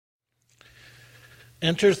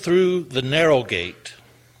Enter through the narrow gate,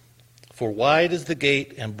 for wide is the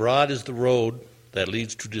gate and broad is the road that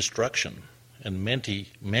leads to destruction, and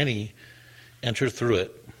many enter through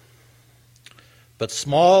it. But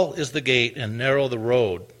small is the gate and narrow the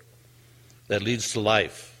road that leads to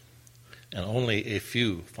life, and only a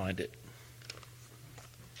few find it.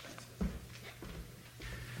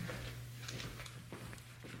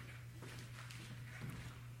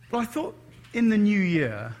 Well, I thought in the new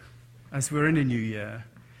year, as we're in a new year,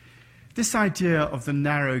 this idea of the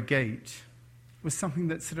narrow gate was something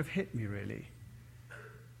that sort of hit me, really.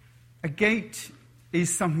 A gate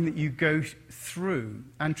is something that you go through,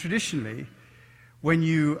 and traditionally, when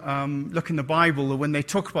you look in the Bible or when they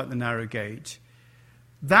talk about the narrow gate,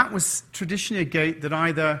 that was traditionally a gate that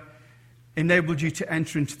either enabled you to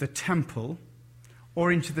enter into the temple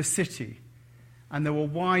or into the city. And there were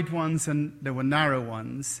wide ones and there were narrow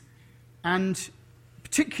ones. And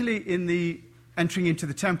particularly in the entering into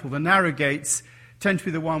the temple, the narrow gates tend to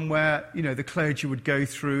be the one where, the clergy would go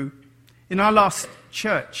through. In our last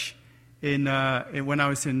church, when I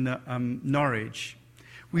was in Norwich,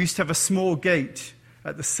 we used to have a small gate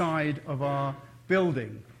at the side of our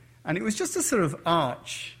building. And it was just a sort of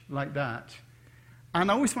arch like that.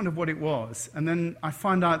 And I always wondered what it was. And then I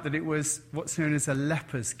found out that it was what's known as a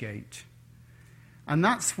leper's gate. And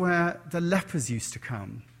that's where the lepers used to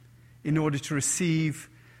come in order to receive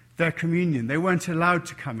their communion. They weren't allowed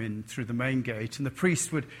to come in through the main gate, and the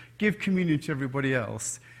priest would give communion to everybody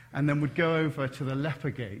else and then would go over to the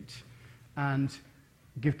leper gate and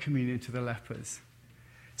give communion to the lepers.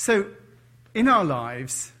 So in our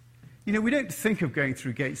lives, we don't think of going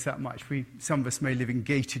through gates that much. Some of us may live in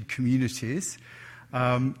gated communities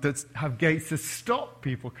that have gates that stop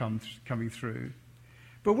people coming through.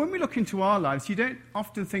 But when we look into our lives, you don't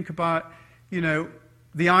often think about,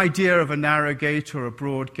 the idea of a narrow gate or a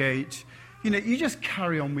broad gate. You just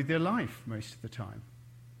carry on with your life most of the time.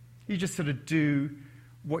 You just sort of do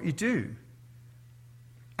what you do.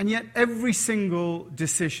 And yet every single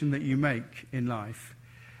decision that you make in life,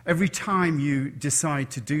 every time you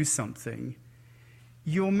decide to do something,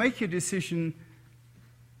 you'll make a decision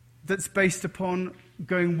that's based upon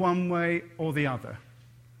going one way or the other.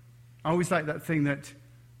 I always like that thing that,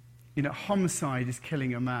 homicide is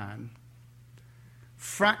killing a man,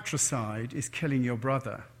 fratricide is killing your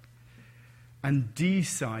brother, and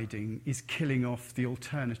deciding is killing off the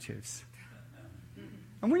alternatives.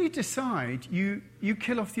 And when you decide, you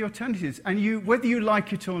kill off the alternatives, and whether you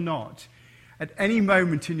like it or not, at any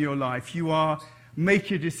moment in your life, you are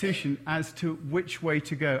making a decision as to which way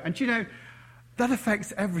to go. And that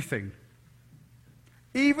affects everything.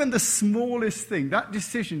 Even the smallest thing, that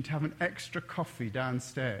decision to have an extra coffee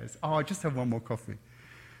downstairs. I'll just have one more coffee.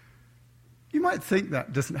 You might think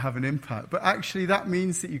that doesn't have an impact, but actually that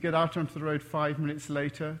means that you get out onto the road 5 minutes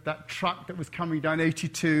later, that truck that was coming down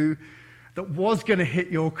 82 that was going to hit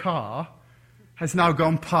your car has now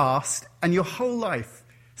gone past, and your whole life,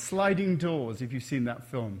 Sliding Doors, if you've seen that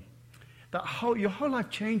film, your whole life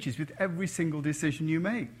changes with every single decision you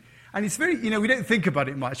make. And it's very, we don't think about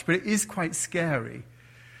it much, but it is quite scary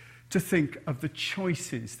to think of the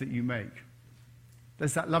choices that you make.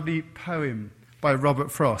 There's that lovely poem by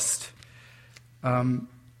Robert Frost, The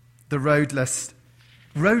Road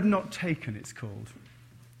Not Taken, it's called,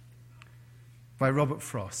 by Robert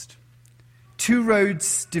Frost. Two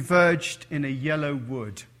roads diverged in a yellow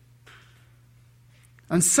wood,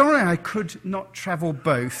 and sorry I could not travel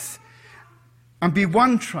both and be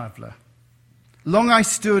one traveller. Long I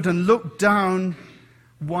stood and looked down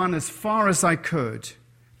one as far as I could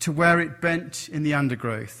to where it bent in the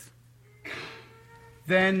undergrowth.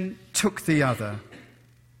 Then took the other,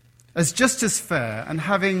 as just as fair, and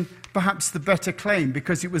having perhaps the better claim,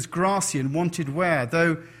 because it was grassy and wanted wear,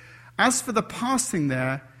 though as for the passing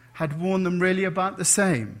there, had worn them really about the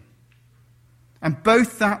same. And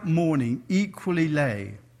both that morning equally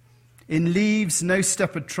lay, in leaves no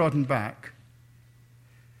step had trodden back.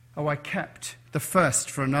 Oh, I kept the first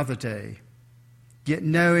for another day, yet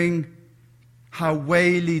knowing how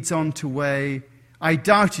way leads on to way, I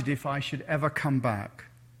doubted if I should ever come back.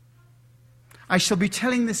 I shall be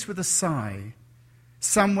telling this with a sigh,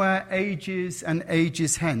 somewhere ages and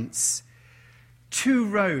ages hence. Two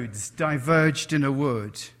roads diverged in a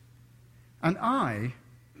wood, and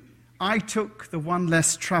I took the one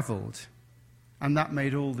less travelled, and that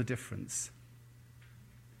made all the difference.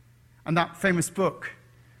 And that famous book,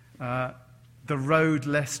 The Road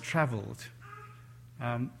Less Travelled,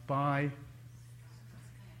 by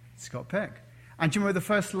Scott Peck. And do you remember the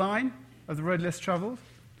first line of The Road Less Travelled?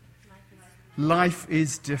 Life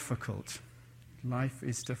is difficult. Life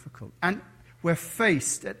is difficult. And we're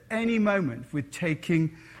faced at any moment with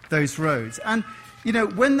taking those roads. And,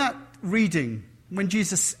 when that reading, when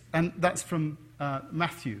Jesus, and that's from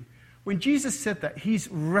Matthew, when Jesus said that, he's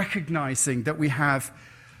recognizing that we have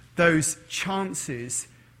those chances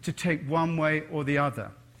to take one way or the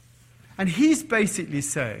other. And he's basically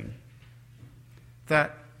saying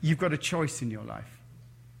that you've got a choice in your life.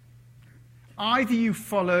 Either you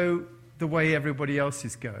follow the way everybody else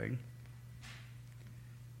is going,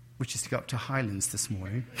 which is to go up to Highlands this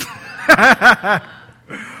morning.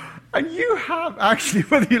 And you have actually,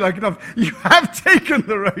 whether you like it or not, you have taken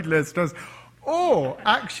the road less trust. Or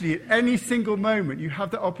actually, at any single moment, you have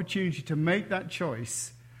the opportunity to make that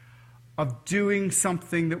choice of doing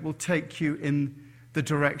something that will take you in the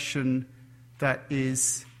direction that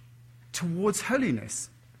is towards holiness.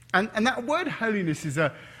 And that word holiness is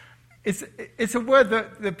it's a word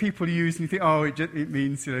that people use and you think, oh, it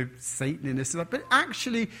means, Satan and this and that. But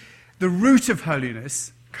actually, the root of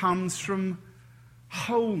holiness comes from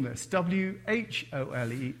wholeness, WHOLENSS.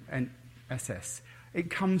 It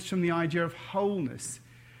comes from the idea of wholeness.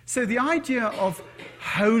 So the idea of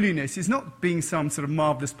holiness is not being some sort of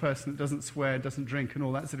marvelous person that doesn't swear, doesn't drink, and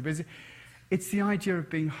all that sort of business. It's the idea of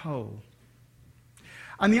being whole.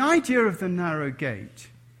 And the idea of the narrow gate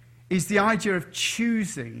is the idea of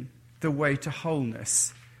choosing the way to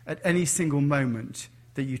wholeness at any single moment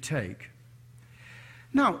that you take.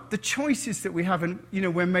 Now, the choices that we have, and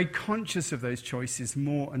we're made conscious of those choices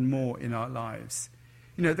more and more in our lives.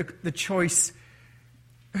 The choice,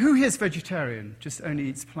 who here is vegetarian, just only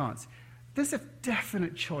eats plants? There's a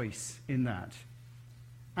definite choice in that.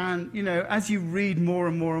 And, as you read more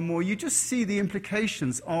and more and more, you just see the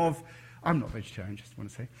implications of, I'm not vegetarian, just want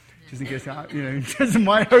to say, just in case, in terms of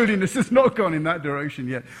my holiness has not gone in that direction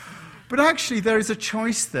yet. But actually, there is a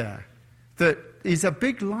choice there that is a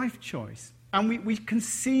big life choice. And we can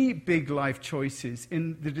see big life choices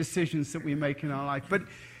in the decisions that we make in our life. But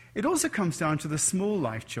it also comes down to the small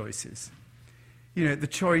life choices. The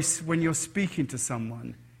choice when you're speaking to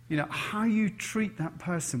someone, how you treat that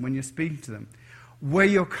person when you're speaking to them, where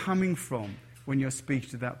you're coming from when you're speaking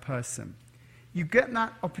to that person. You get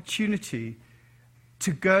that opportunity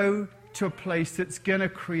to go to a place that's going to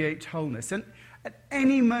create wholeness. And at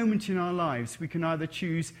any moment in our lives, we can either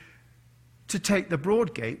choose to take the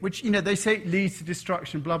broad gate, which, they say it leads to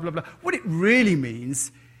destruction, blah, blah, blah. What it really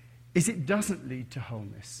means is it doesn't lead to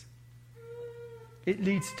wholeness. It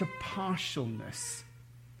leads to partialness.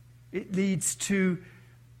 It leads to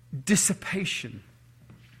dissipation.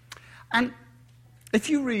 And if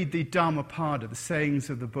you read the Dhammapada, the sayings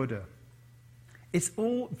of the Buddha, it's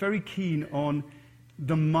all very keen on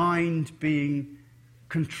the mind being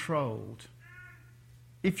controlled.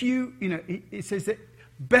 If it says that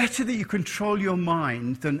better that you control your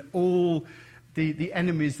mind than all the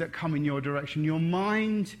enemies that come in your direction. Your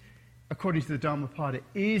mind, according to the Dhammapada,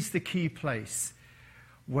 is the key place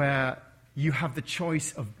where you have the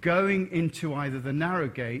choice of going into either the narrow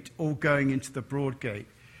gate or going into the broad gate.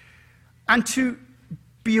 And to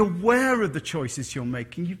be aware of the choices you're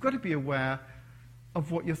making, you've got to be aware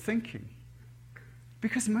of what you're thinking.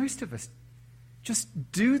 Because most of us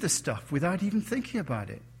just do the stuff without even thinking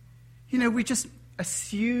about it. We just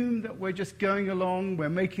assume that we're just going along, we're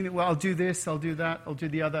making it, well, I'll do this, I'll do that, I'll do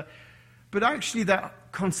the other. But actually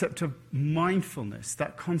that concept of mindfulness,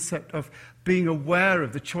 that concept of being aware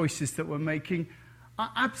of the choices that we're making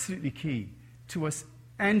are absolutely key to us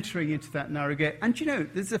entering into that narrow gate. And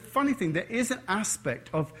there's a funny thing, there is an aspect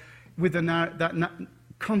of, with that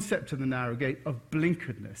concept of the narrow gate, of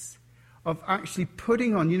blinkeredness, of actually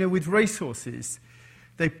putting on, with racehorses,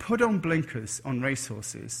 they put on blinkers on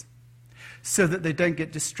racehorses so that they don't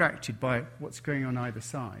get distracted by what's going on either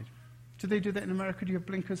side. Do they do that in America? Do you have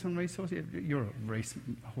blinkers on racehorses? You're a race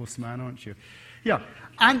horseman, aren't you? Yeah.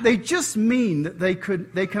 And they just mean that they can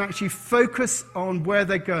actually focus on where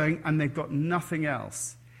they're going and they've got nothing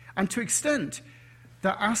else. And to extent,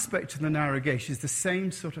 that aspect of the narrow gate is the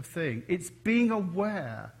same sort of thing. It's being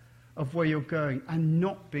aware of where you're going and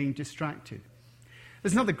not being distracted.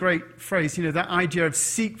 There's another great phrase, that idea of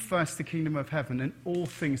seek first the kingdom of heaven and all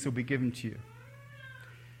things will be given to you.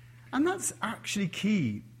 And that's actually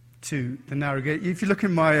key to the narrow gate. If you look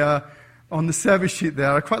in my, on the service sheet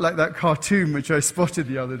there, I quite like that cartoon which I spotted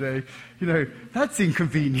the other day. That's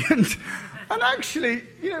inconvenient. And actually,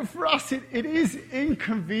 for us it is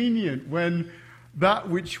inconvenient when that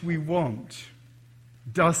which we want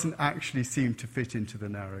doesn't actually seem to fit into the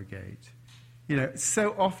narrow gate.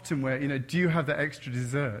 So often where, do you have that extra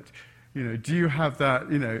dessert? Do you have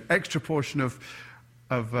that, extra portion of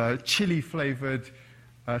chili-flavored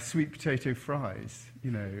sweet potato fries?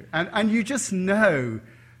 And you just know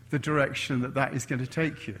the direction that is going to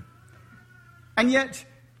take you. And yet,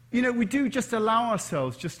 we do just allow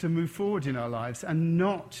ourselves just to move forward in our lives and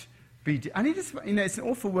not be... and it is, it's an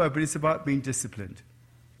awful word, but it's about being disciplined.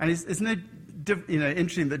 And it's no...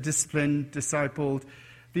 interesting that disciplined, discipled,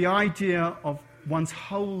 the idea of one's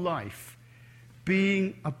whole life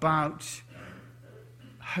being about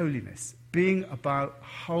holiness, being about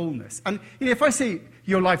wholeness. And if I say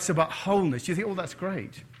your life's about wholeness, you think, oh, that's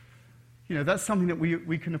great. That's something that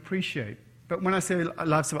we can appreciate. But when I say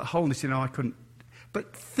life's about wholeness, I couldn't.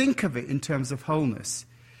 But think of it in terms of wholeness.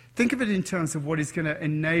 Think of it in terms of what is going to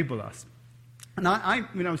enable us. And I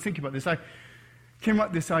was thinking about this, I came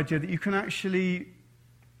up with this idea that you can actually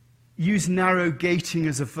use narrow gating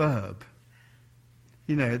as a verb.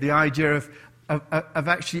 The idea of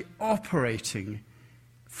actually operating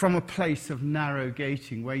from a place of narrow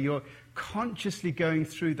gating, where you're consciously going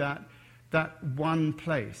through that one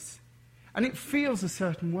place. And it feels a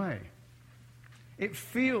certain way. It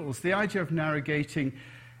feels, the idea of narrow gating,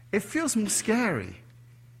 it feels more scary.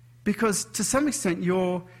 Because to some extent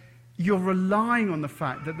you're relying on the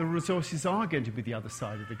fact that the resources are going to be the other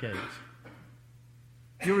side of the gate.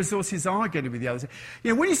 Your resources are going to be the other side.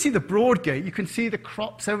 When you see the broad gate, you can see the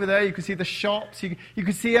crops over there, you can see the shops, you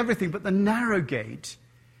can see everything. But the narrow gate,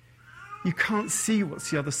 you can't see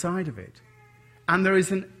what's the other side of it. And there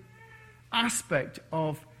is an aspect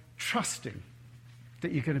of trusting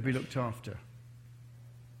that you're going to be looked after.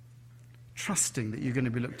 Trusting that you're going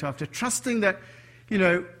to be looked after. Trusting that,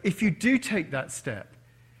 if you do take that step,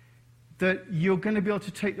 that you're going to be able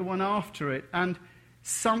to take the one after it, and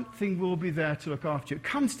something will be there to look after you. It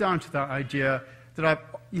comes down to that idea that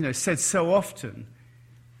I've said so often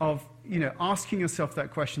of asking yourself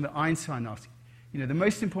that question that Einstein asked. The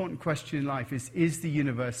most important question in life is the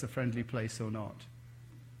universe a friendly place or not?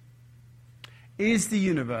 Is the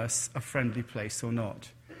universe a friendly place or not?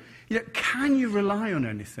 Can you rely on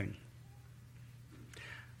anything?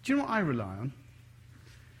 Do you know what I rely on?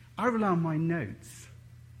 I rely on my notes.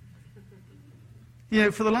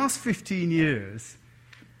 For the last 15 years,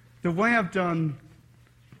 the way I've done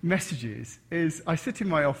messages is I sit in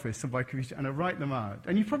my office on my computer and I write them out.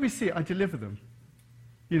 And you probably see it, I deliver them.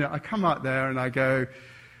 I come out there and I go,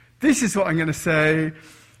 this is what I'm going to say.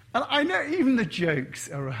 And I know even the jokes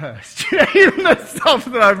are rehearsed. Even the stuff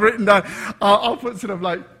that I've written down, I'll put sort of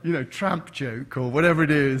like, tramp joke or whatever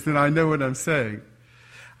it is, and I know what I'm saying.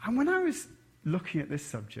 And when I was looking at this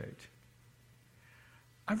subject,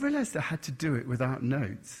 I realized I had to do it without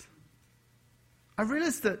notes. I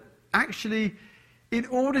realized that actually, in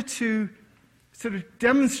order to sort of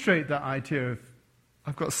demonstrate that idea of,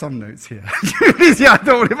 I've got some notes here. I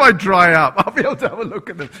thought if I dry up, I'll be able to have a look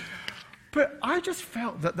at them. But I just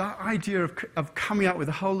felt that idea of coming out with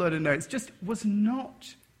a whole load of notes just was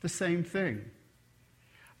not the same thing.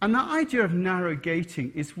 And that idea of narrow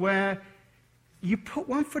gating is where you put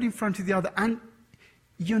one foot in front of the other and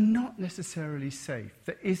you're not necessarily safe.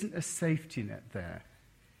 There isn't a safety net there.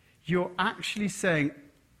 You're actually saying,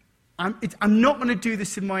 I'm not going to do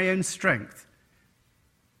this in my own strength.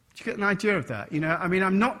 Do you get an idea of that?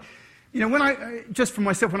 I'm not... when just for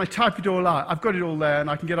myself, when I type it all out, I've got it all there and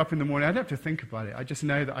I can get up in the morning. I don't have to think about it. I just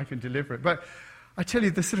know that I can deliver it. But I tell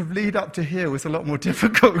you, the sort of lead up to here was a lot more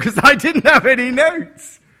difficult because I didn't have any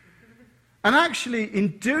notes. And actually,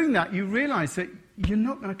 in doing that, you realize that you're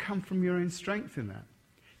not going to come from your own strength in that.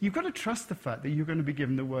 You've got to trust the fact that you're going to be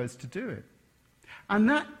given the words to do it. And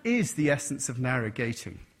that is the essence of narrow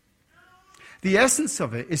gating. The essence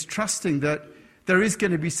of it is trusting that there is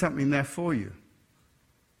going to be something there for you.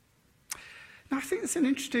 Now, I think there's an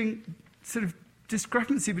interesting sort of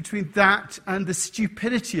discrepancy between that and the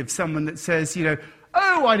stupidity of someone that says,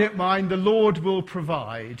 oh, I don't mind, the Lord will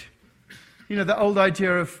provide. The old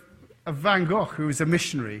idea of Van Gogh, who was a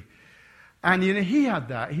missionary. And, he had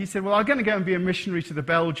that. He said, well, I'm going to go and be a missionary to the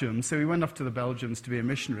Belgians. So he went off to the Belgians to be a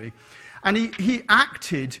missionary. And he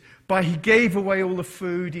acted by, he gave away all the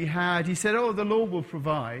food he had. He said, oh, the Lord will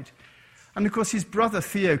provide. And, of course, his brother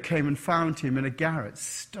Theo came and found him in a garret,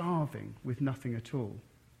 starving with nothing at all.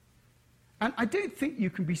 And I don't think you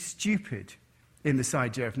can be stupid in this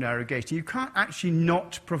idea of narrow gating. You can't actually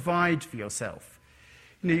not provide for yourself.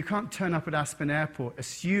 You can't turn up at Aspen Airport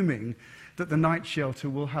assuming that the night shelter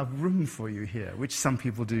will have room for you here, which some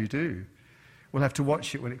people do. We'll have to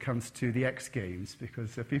watch it when it comes to the X Games,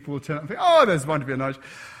 because people will turn up and think, oh, there's one to be a night.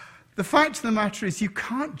 The fact of the matter is you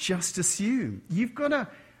can't just assume. You've got to...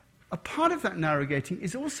 A part of that narrow gating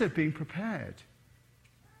is also being prepared.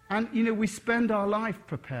 And, we spend our life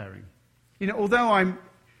preparing. Although I'm,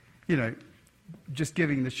 just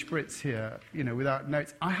giving the spritz here, without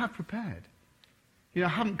notes, I have prepared. I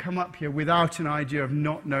haven't come up here without an idea of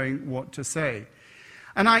not knowing what to say.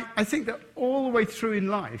 And I think that all the way through in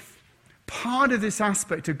life, part of this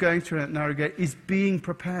aspect of going through that narrow gate is being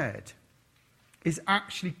prepared, is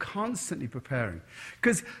actually constantly preparing.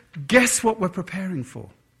 Because guess what we're preparing for?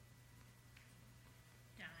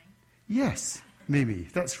 Dying. Yes, Mimi,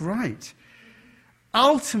 that's right.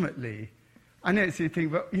 Ultimately, I know it's a thing,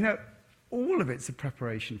 but all of it's a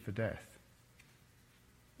preparation for death.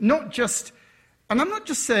 Not just, and I'm not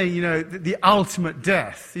just saying, the ultimate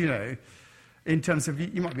death, in terms of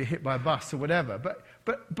you might be hit by a bus or whatever,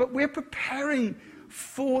 but we're preparing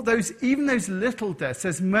for even those little deaths.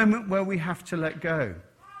 There's a moment where we have to let go.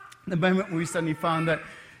 The moment where we suddenly found that,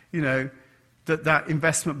 that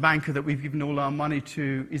investment banker that we've given all our money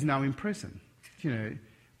to is now in prison.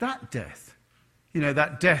 That death.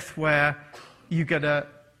 That death where you get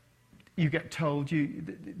told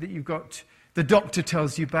that you've got, the doctor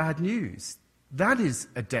tells you bad news. That is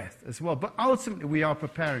a death as well. But ultimately, we are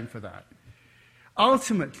preparing for that.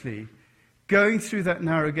 Ultimately, going through that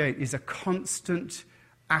narrow gate is a constant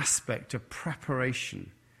aspect of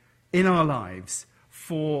preparation in our lives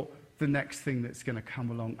for the next thing that's going to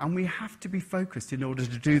come along. And we have to be focused in order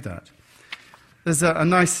to do that. There's a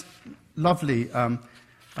nice, lovely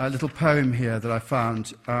little poem here that I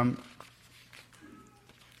found.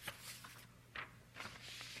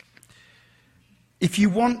 If you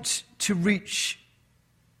want to reach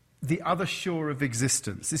the other shore of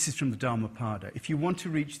existence, this is from the Dhammapada, if you want to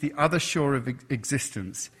reach the other shore of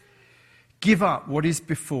existence, give up what is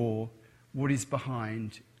before, what is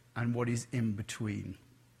behind, and what is in between.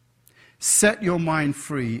 Set your mind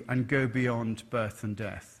free and go beyond birth and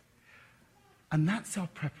death. And that's our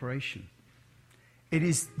preparation. It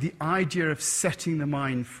is the idea of setting the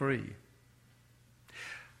mind free.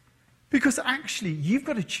 Because actually, you've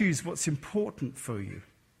got to choose what's important for you.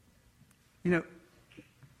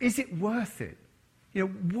 Is it worth it?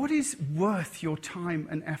 What is worth your time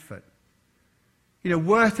and effort?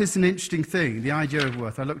 Worth is an interesting thing, the idea of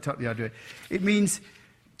worth. I looked up the idea. It means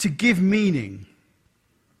to give meaning,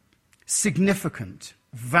 significant,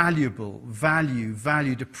 valuable,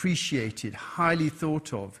 valued, appreciated, highly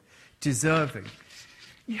thought of, deserving.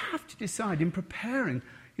 You have to decide in preparing,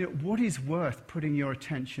 what is worth putting your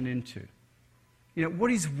attention into? What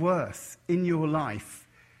is worth in your life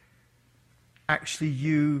actually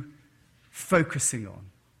you focusing on?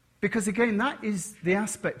 Because again, that is the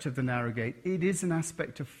aspect of the narrow gate. It is an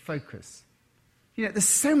aspect of focus. There's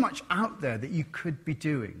so much out there that you could be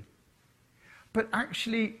doing. But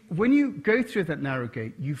actually, when you go through that narrow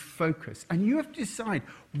gate, you focus. And you have to decide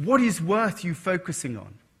what is worth you focusing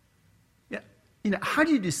on. How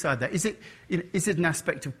do you decide that? Is it an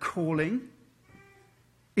aspect of calling?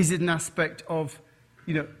 Is it an aspect of,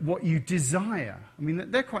 what you desire? I mean,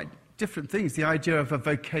 they're quite different things. The idea of a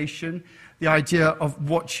vocation, the idea of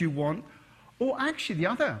what you want. Or actually, the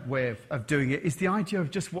other way of doing it is the idea of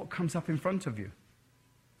just what comes up in front of you.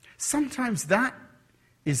 Sometimes that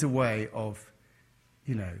is a way of,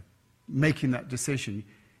 making that decision.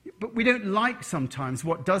 But we don't like sometimes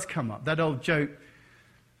what does come up. That old joke,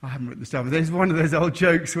 I haven't written this down, but there's one of those old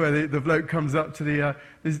jokes where the bloke comes up to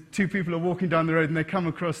there's two people are walking down the road and they come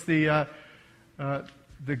across the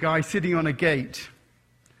guy sitting on a gate,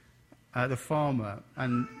 the farmer,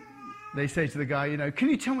 and they say to the guy, can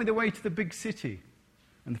you tell me the way to the big city?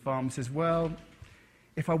 And the farmer says, well,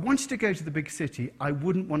 if I wanted to go to the big city, I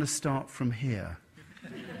wouldn't want to start from here.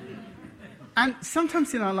 And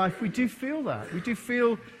sometimes in our life we do feel that. We do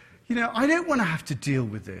feel, I don't want to have to deal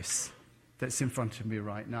with this that's in front of me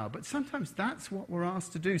right now. But sometimes that's what we're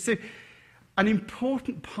asked to do. So an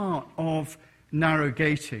important part of narrow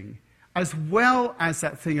gating, as well as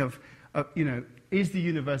that thing of is the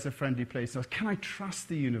universe a friendly place? Or can I trust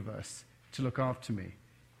the universe to look after me?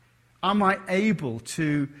 Am I able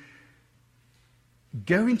to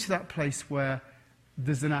go into that place where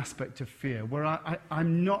there's an aspect of fear, where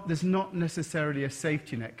there's not necessarily a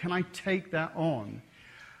safety net? Can I take that on?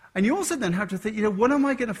 And you also then have to think, what am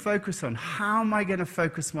I going to focus on? How am I going to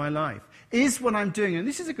focus my life? Is what I'm doing, and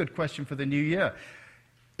this is a good question for the new year,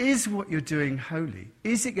 is what you're doing holy?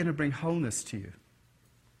 Is it going to bring wholeness to you?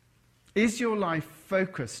 Is your life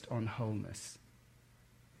focused on wholeness?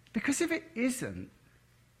 Because if it isn't,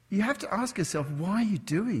 you have to ask yourself, why are you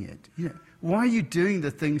doing it? Why are you doing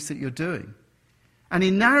the things that you're doing? And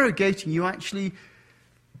in narrow gating, you actually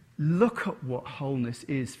look at what wholeness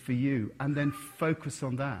is for you and then focus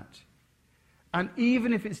on that. And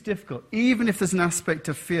even if it's difficult, even if there's an aspect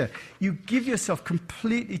of fear, you give yourself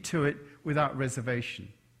completely to it without reservation.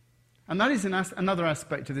 And that is another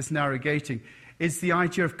aspect of this narrow gating, is the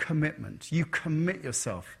idea of commitment. You commit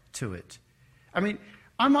yourself to it. I mean,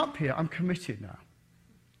 I'm up here, I'm committed now.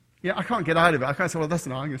 Yeah, I can't get out of it. I can't say, well, that's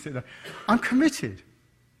not, I'm going to sit there. I'm committed.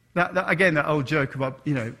 Again, that old joke about,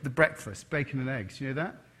 the breakfast, bacon and eggs. You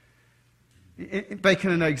know that?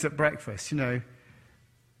 Bacon and eggs at breakfast,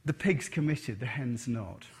 the pig's committed, the hen's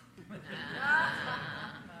not.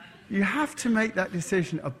 You have to make that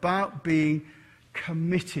decision about being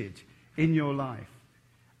committed in your life.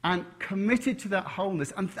 And committed to that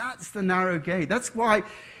wholeness. And that's the narrow gate. That's why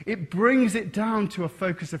it brings it down to a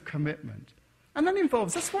focus of commitment. And that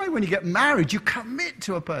involves, that's why when you get married, you commit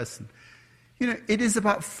to a person. It is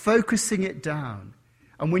about focusing it down.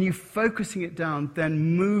 And when you're focusing it down,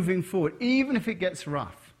 then moving forward, even if it gets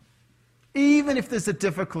rough, even if there's a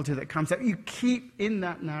difficulty that comes up, you keep in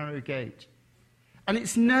that narrow gate. And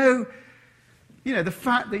it's the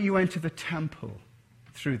fact that you enter the temple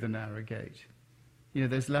through the narrow gate.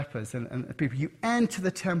 There's lepers and people. You enter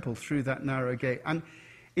the temple through that narrow gate. And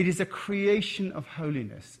it is a creation of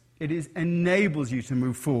holiness. It enables you to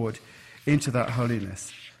move forward into that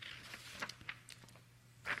holiness.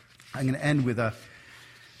 I'm going to end with a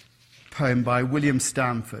poem by William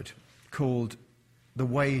Stamford called The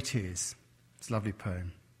Way It Is. It's a lovely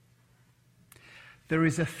poem. There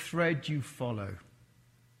is a thread you follow.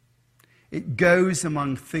 It goes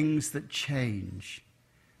among things that change,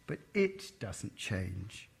 but it doesn't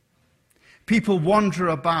change. People wander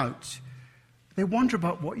about. They wonder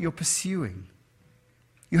about what you're pursuing.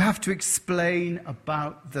 You have to explain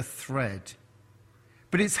about the thread.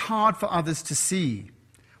 But it's hard for others to see.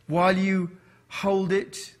 While you hold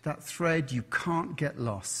it, that thread, you can't get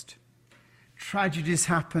lost. Tragedies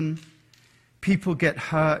happen, people get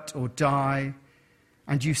hurt or die,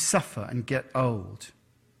 and you suffer and get old.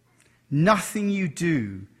 Nothing you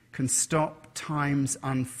do can stop time's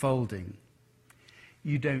unfolding.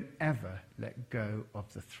 You don't ever let go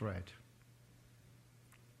of the thread.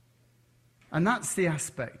 And that's the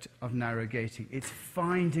aspect of narrow gating. It's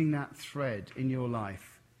finding that thread in your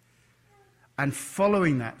life and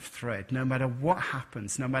following that thread, no matter what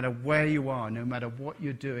happens, no matter where you are, no matter what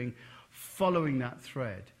you're doing, following that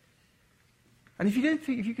thread. And if you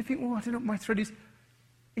could think, I don't know what my thread is,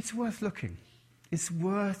 it's worth looking. It's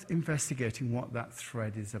worth investigating what that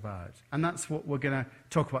thread is about. And that's what we're going to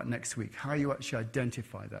talk about next week, how you actually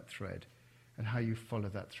identify that thread and how you follow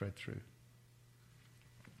that thread through.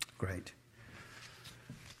 Great.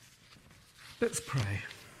 Let's pray.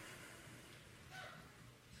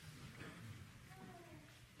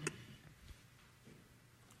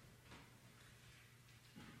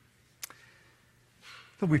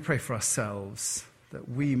 Lord, we pray for ourselves that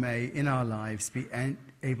we may, in our lives, be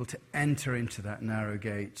able to enter into that narrow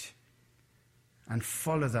gate and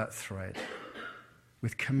follow that thread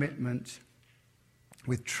with commitment,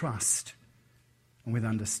 with trust, and with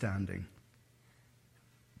understanding.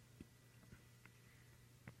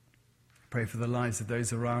 Pray for the lives of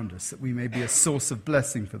those around us, that we may be a source of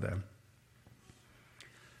blessing for them.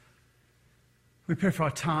 We pray for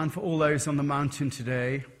our town, for all those on the mountain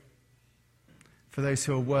today, for those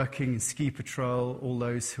who are working in ski patrol, all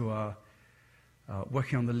those who are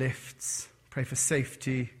working on the lifts. Pray for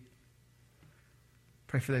safety.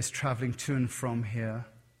 Pray for those traveling to and from here.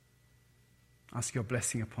 Ask your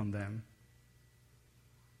blessing upon them.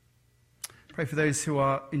 Pray for those who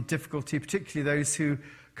are in difficulty, particularly those who are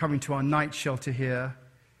coming to our night shelter here.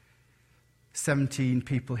 17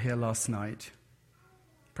 people here last night.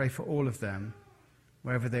 Pray for all of them,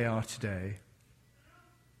 wherever they are today.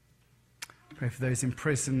 Pray for those in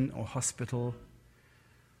prison or hospital.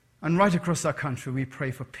 And right across our country, we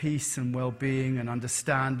pray for peace and well-being and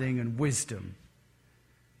understanding and wisdom.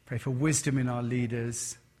 Pray for wisdom in our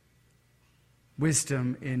leaders,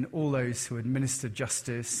 wisdom in all those who administer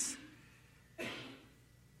justice.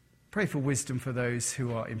 Pray for wisdom for those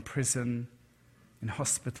who are in prison, in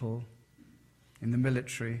hospital, in the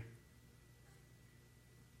military.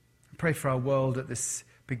 Pray for our world at this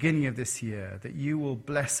beginning of this year, that you will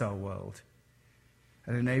bless our world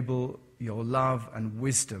and enable your love and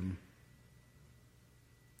wisdom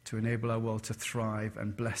to enable our world to thrive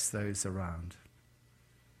and bless those around.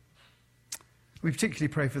 We particularly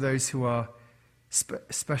pray for those who are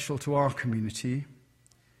special to our community.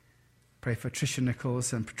 Pray for Tricia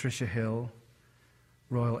Nichols and Patricia Hill,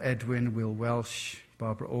 Royal Edwin, Will Welsh,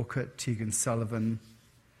 Barbara Orcutt, Tegan Sullivan,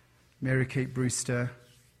 Mary Kate Brewster.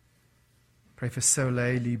 Pray for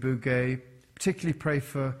Soleil Lee Bouguet. Particularly pray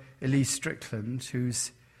for Elise Strickland,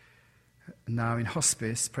 who's now in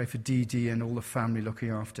hospice. Pray for Dee Dee and all the family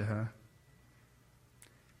looking after her.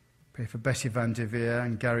 Pray for Betty Van der Veer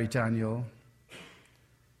and Gary Daniel.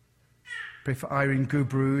 Pray for Irene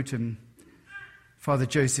Gubrud and Father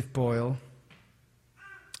Joseph Boyle.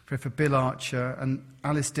 Pray for Bill Archer and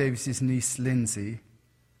Alice Davis's niece Lindsay,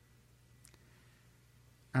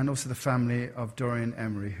 and also the family of Dorian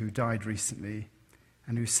Emery, who died recently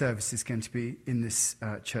and whose service is going to be in this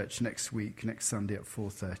church next week, next Sunday at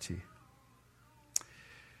 4:30.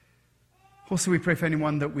 Also, we pray for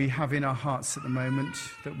anyone that we have in our hearts at the moment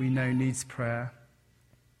that we know needs prayer.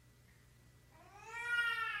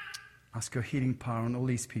 Ask your healing power on all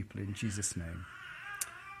these people in Jesus' name.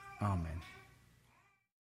 Amen.